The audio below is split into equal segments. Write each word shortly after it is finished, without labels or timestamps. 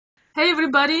Hey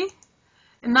everybody,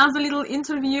 another little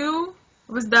interview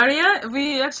with Daria.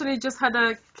 We actually just had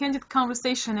a candid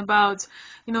conversation about,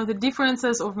 the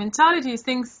differences of mentality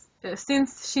things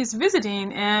since she's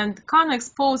visiting and kind of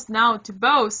exposed now to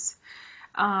both.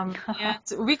 And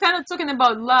we kind of talking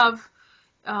about love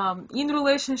in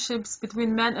relationships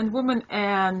between men and women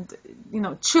and,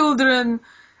 children,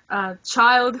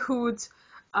 childhood,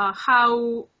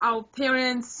 how our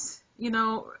parents,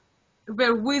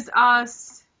 were with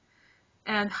us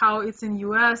and how it's in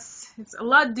US. It's a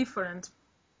lot different.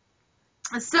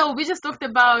 So we just talked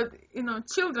about,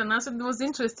 children. I thought it was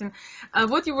interesting.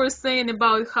 What you were saying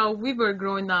about how we were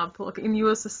growing up, like in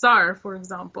USSR, for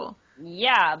example.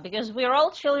 Yeah, because we're all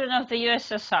children of the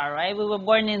USSR, right? We were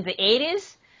born in the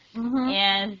 80s, Mm-hmm.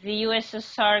 and the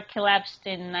USSR collapsed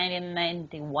in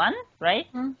 1991, right?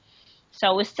 Mm-hmm.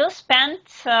 So we still spent,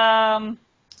 you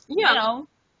Yeah. know,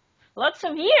 lots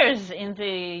of years in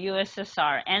the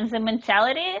USSR, and the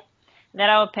mentality that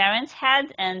our parents had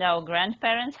and our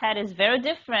grandparents had is very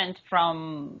different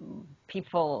from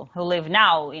people who live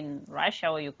now in Russia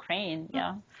or Ukraine,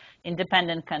 yeah,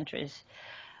 independent countries.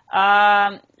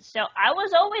 So I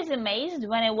was always amazed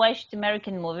when I watched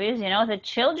American movies, the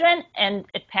children and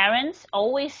parents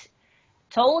always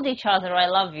told each other I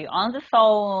love you on the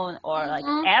phone or like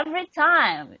Mm-hmm. every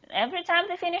time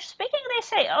they finish speaking, they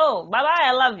say, oh, bye bye,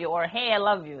 I love you, or hey, I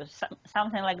love you,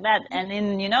 something like that. And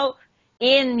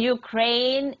in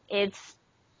Ukraine,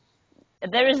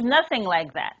 there is nothing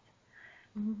like that.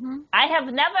 Mm-hmm. I have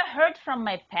never heard from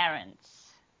my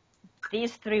parents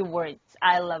these three words,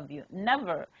 I love you,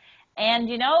 never. And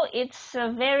it's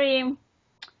very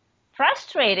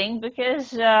frustrating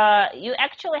because you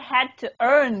actually had to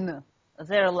earn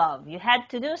their love. You had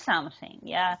to do something.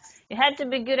 Yeah, you had to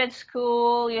be good at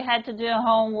school, you had to do your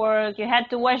homework, you had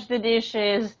to wash the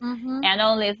dishes, Mm-hmm. and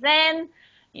only then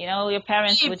your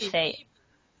parents would Maybe. say,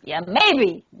 yeah,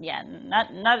 maybe. Yeah, not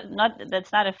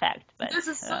that's not a fact, but This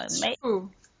is so may true.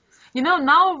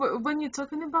 Now when you're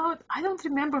talking about, I don't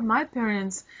remember my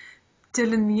parents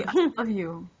telling me I love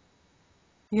you.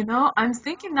 I'm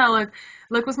thinking now,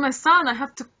 like with my son, I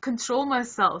have to control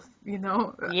myself.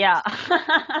 yeah.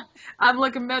 I'm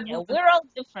like a mad Yeah, woman. we're all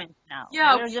different now.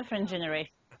 Yeah, We're a different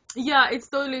generation. yeah, it's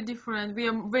totally different. We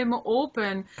are way more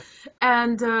open,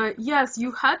 and yes,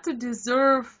 you had to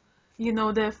deserve,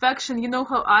 the affection. You know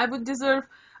how I would deserve?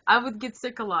 I would get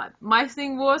sick a lot. My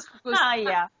thing was because Ah,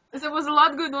 yeah, there was a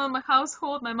lot going on in my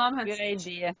household. My mom had, good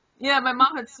idea. yeah, my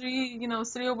mom had three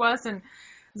of us, and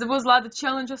there was a lot of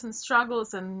challenges and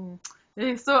struggles, and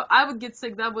so I would get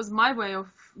sick. That was my way of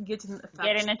getting affection.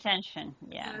 Getting attention.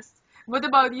 Yeah. Yes. What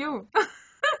about you?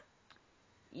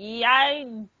 Yeah,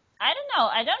 I don't know.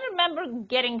 I don't remember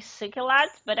getting sick a lot,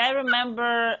 but I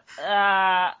remember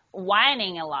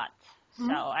whining a lot.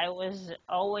 So Mhm. I was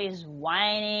always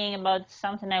whining about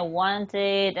something I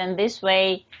wanted, and this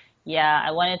way, yeah,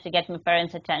 I wanted to get my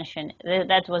parents' attention.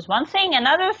 That was one thing.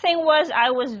 Another thing was I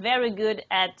was very good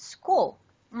at school.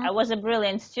 I Mhm. was a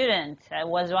brilliant student. I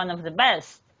was one of the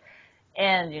best,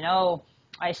 and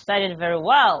I studied very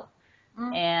well.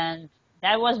 Mhm. And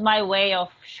that was my way of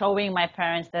showing my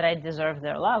parents that I deserve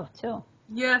their love too.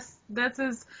 Yes, that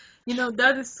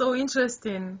is so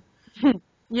interesting.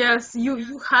 Yes,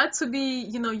 you had to be,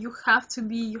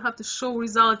 you have to show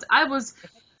results. I was,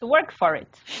 To work for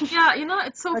it. yeah,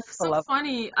 it's so Work for so love.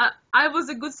 funny. I was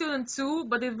a good student too,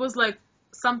 but it was like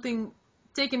something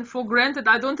taken for granted.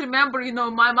 I don't remember,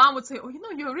 my mom would say, "Oh,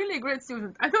 you're really a great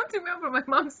student." I don't remember my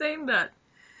mom saying that.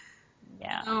 You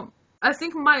Yeah. know, I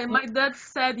think my dad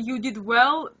said you did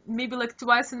well maybe like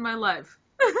twice in my life.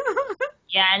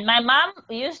 Yeah, and my mom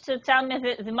used to tell me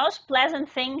the most pleasant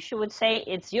thing she would say,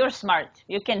 it's you're smart.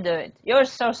 You can do it. You're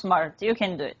so smart. You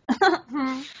can do it.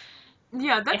 Mhm.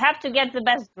 Yeah, You that's. have to get the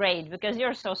best grade because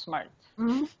you're so smart.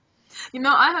 Mhm.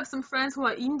 I have some friends who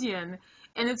are Indian,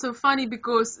 and it's so funny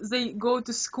because they go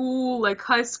to school, like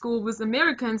high school with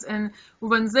Americans, and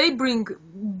when they bring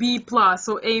B plus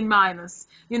or A minus,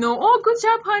 oh, good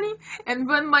job, honey. And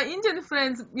when my Indian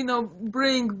friends,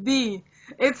 bring B,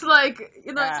 it's like,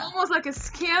 it's Yeah. almost like a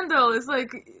scandal. It's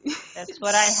like, That's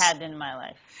what I had in my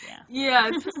life. Yeah. yeah,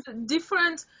 it's just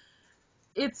different.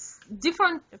 It's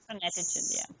different. Different attitude.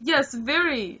 Yeah. Yes,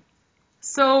 very.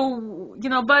 So,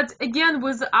 but again,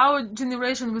 with our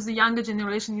generation, with the younger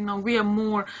generation, we are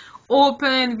more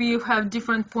open, we have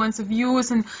different points of views,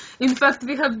 and in fact,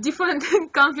 we have different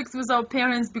conflicts with our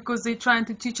parents because they're trying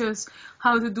to teach us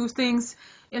how to do things,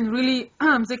 and really,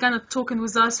 they kind of talking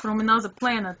with us from another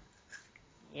planet.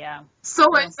 Yeah. So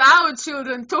True. it's our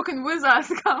children talking with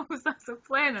us, come with us a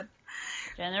planet.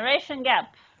 Generation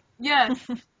gap. Yes.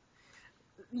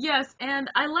 Yes, and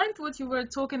I liked what you were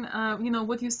talking,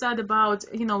 what you said about,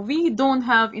 we don't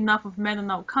have enough of men in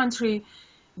our country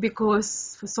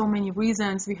because for so many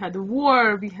reasons. We had a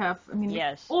war, we have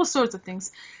Yes. all sorts of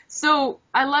things. So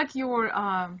I like your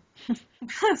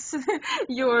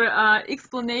your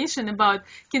explanation about.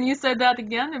 Can you say that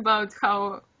again about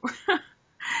how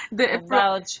the About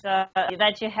approach?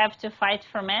 that you have to fight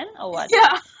for men or what?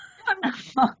 Yeah,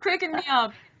 cracking me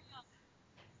up.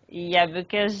 Yeah,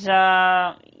 because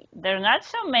there are not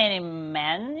so many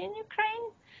men in Ukraine,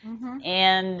 Hmm.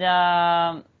 and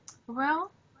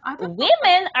Well, I don't know, but.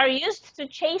 women are used to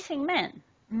chasing men.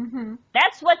 Hmm.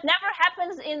 That's what never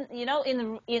happens in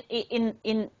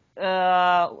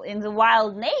in the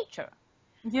wild nature.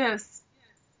 Yes,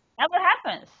 Never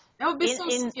happens. that would be so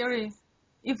In scary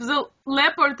if the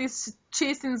leopard is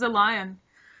chasing the lion.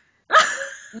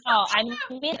 No, I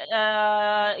mean,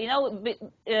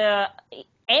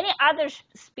 any other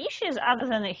species other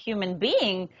than a human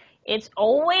being, it's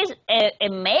always a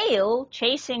male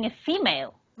chasing a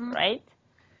female, Mm. right?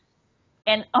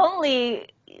 And only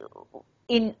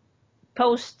in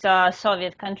post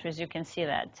Soviet countries you can see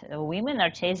that women are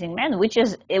chasing men, which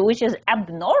is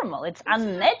abnormal. It's Yeah,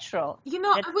 unnatural.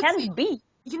 That I would say, can't be.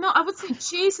 I would say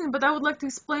chasing, but I would like to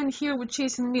explain here what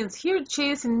chasing means. Here,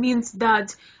 chasing means that,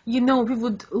 we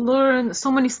would learn so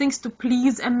many things to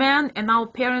please a man, and our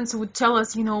parents would tell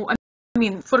us, I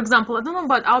mean, for example, I don't know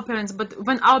about our parents, but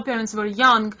when our parents were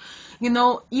young,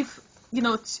 if,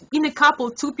 in a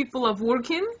couple, two people are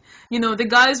working, the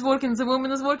guy is working, the woman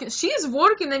is working, she's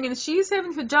working, I mean, she's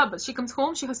having her job, but she comes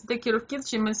home, she has to take care of kids,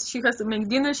 she has to make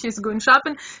dinner, she's going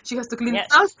shopping, she has to clean the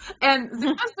house, Yes. and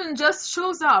the husband just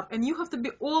shows up, and you have to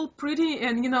be all pretty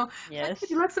and, honey, would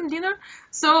you Yes. like some dinner?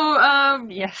 So,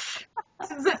 Yes.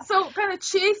 so kind of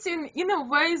chasing in a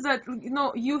ways that,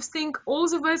 you think all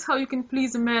the ways how you can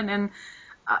please a man, and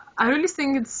I really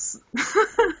think it's.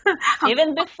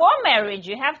 Even before marriage,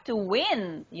 you have to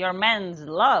win your man's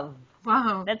love.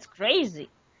 Wow. That's crazy.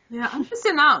 Yeah, I'm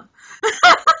missing out.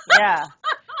 Yeah,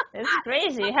 it's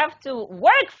crazy. You have to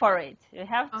work for it. You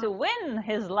have Uh, to win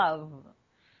his love.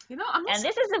 I'm not And sure.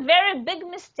 this is a very big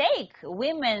mistake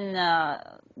women,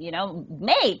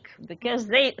 make because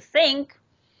they think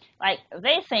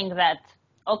that,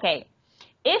 okay,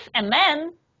 if a man,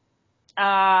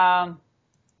 um,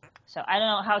 so I don't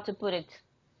know how to put it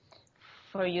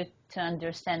for you to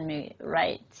understand me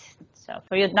right. So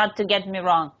for you not to get me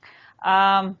wrong,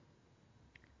 um,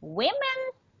 women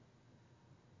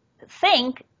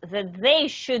think that they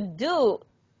should do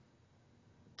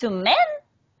to men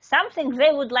something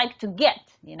they would like to get.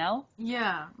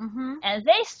 Yeah. Mm-hmm. And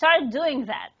they start doing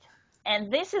that.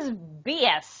 And this is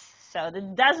BS. So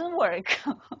that doesn't work.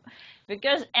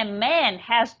 Because a man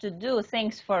has to do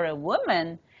things for a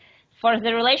woman for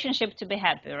the relationship to be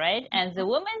happy, right? And the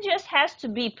woman just has to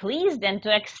be pleased and to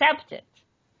accept it.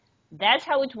 That's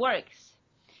how it works.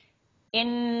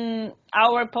 In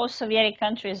our post-Soviet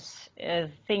countries,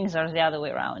 things are the other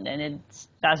way around, and it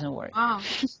doesn't work. Wow.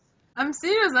 I'm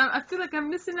serious. I feel like I'm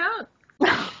missing out.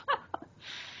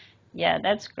 Yeah,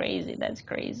 that's crazy. That's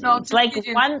crazy. No, It's just like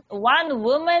kidding. one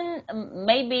woman,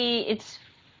 maybe it's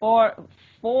four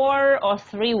or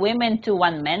three women to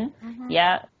one man. Hmm.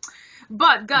 Yeah,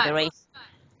 But the guys, race.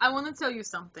 I want to tell you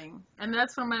something, and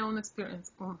that's from my own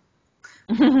experience. Oh,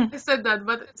 I said that,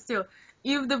 but still,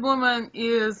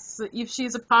 if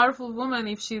she's a powerful woman,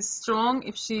 if she's strong,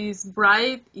 if she's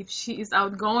bright, if she is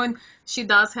outgoing, she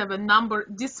does have a number,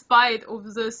 despite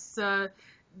of this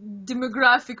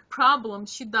demographic problem,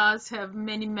 she does have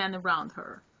many men around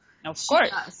her. Of She course.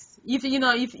 does.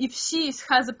 If she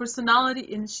has a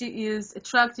personality and she is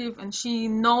attractive and she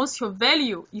knows her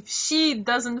value, if she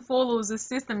doesn't follow the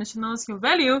system and she knows her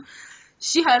value,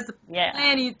 she has Yeah.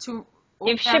 plenty to of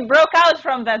If she men. broke out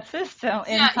from that system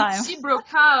in Yeah, if time. she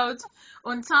broke out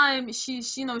on time, she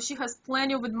has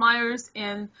plenty of admirers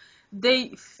and they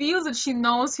feel that she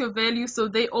knows her value, so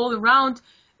they all around.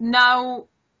 Now,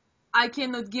 I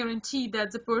cannot guarantee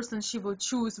that the person she will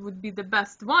choose would be the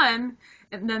best one,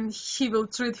 and then he will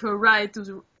treat her right to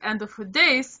the end of her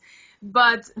days.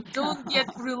 But don't get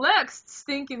relaxed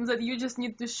thinking that you just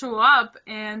need to show up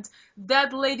and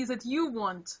that lady that you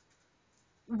want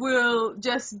will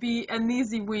just be an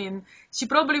easy win. She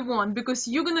probably won't because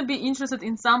you're gonna be interested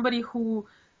in somebody who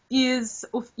is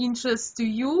of interest to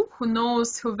you, who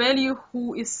knows her value,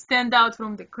 who is stand out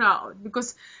from the crowd.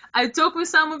 Because I talk with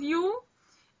some of you,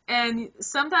 and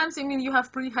sometimes you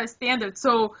have pretty high standards,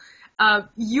 so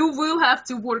you will have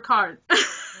to work hard.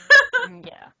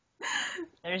 Yeah.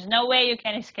 There's no way you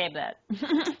can escape that.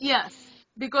 Yes,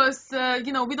 because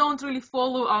we don't really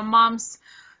follow our moms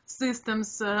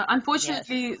systems. Yes,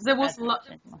 Unfortunately, there was that's a lot.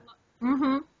 unfortunate.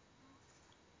 Hmm.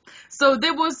 So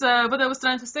there was what I was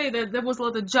trying to say, that there was a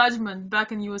lot of judgment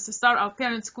back in USSR. Our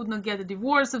parents could not get a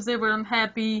divorce if they were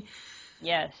unhappy.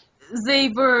 Yes. They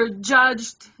were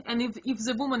judged, and if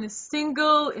the woman is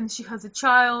single and she has a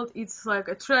child, it's like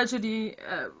a tragedy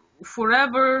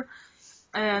forever.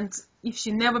 And if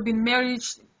she never been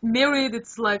married,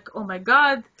 it's like, oh my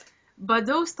god. But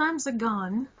those times are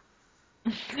gone.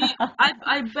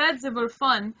 I bet they were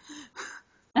fun.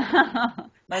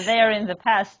 But they are in the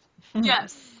past.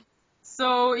 Yes.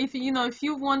 So if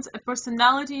you want a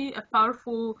personality, a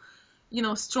powerful,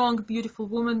 strong, beautiful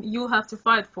woman, you'll have to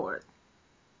fight for it.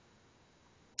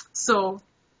 So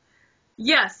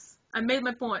yes, I made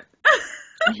my point.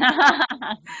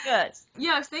 Good.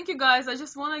 Yes, thank you guys. I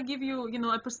just want to give you,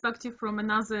 a perspective from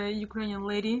another Ukrainian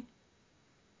lady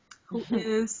who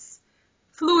is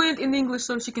fluent in English,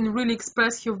 so she can really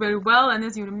express her very well. And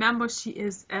as you remember, she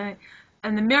is an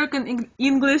American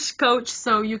English coach,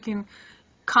 so you can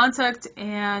contact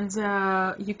and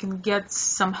you can get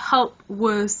some help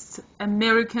with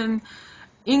American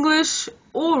English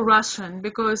or Russian,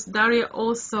 because Daria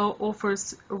also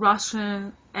offers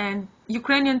Russian and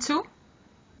Ukrainian too.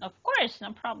 Of course,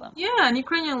 no problem. Yeah, and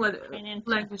Ukrainian Ukrainian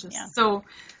too. languages. Yeah. So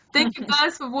thank you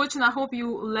guys for watching. I hope you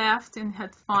laughed and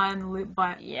had fun.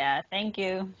 By Yeah, thank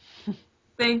you.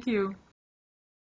 thank you.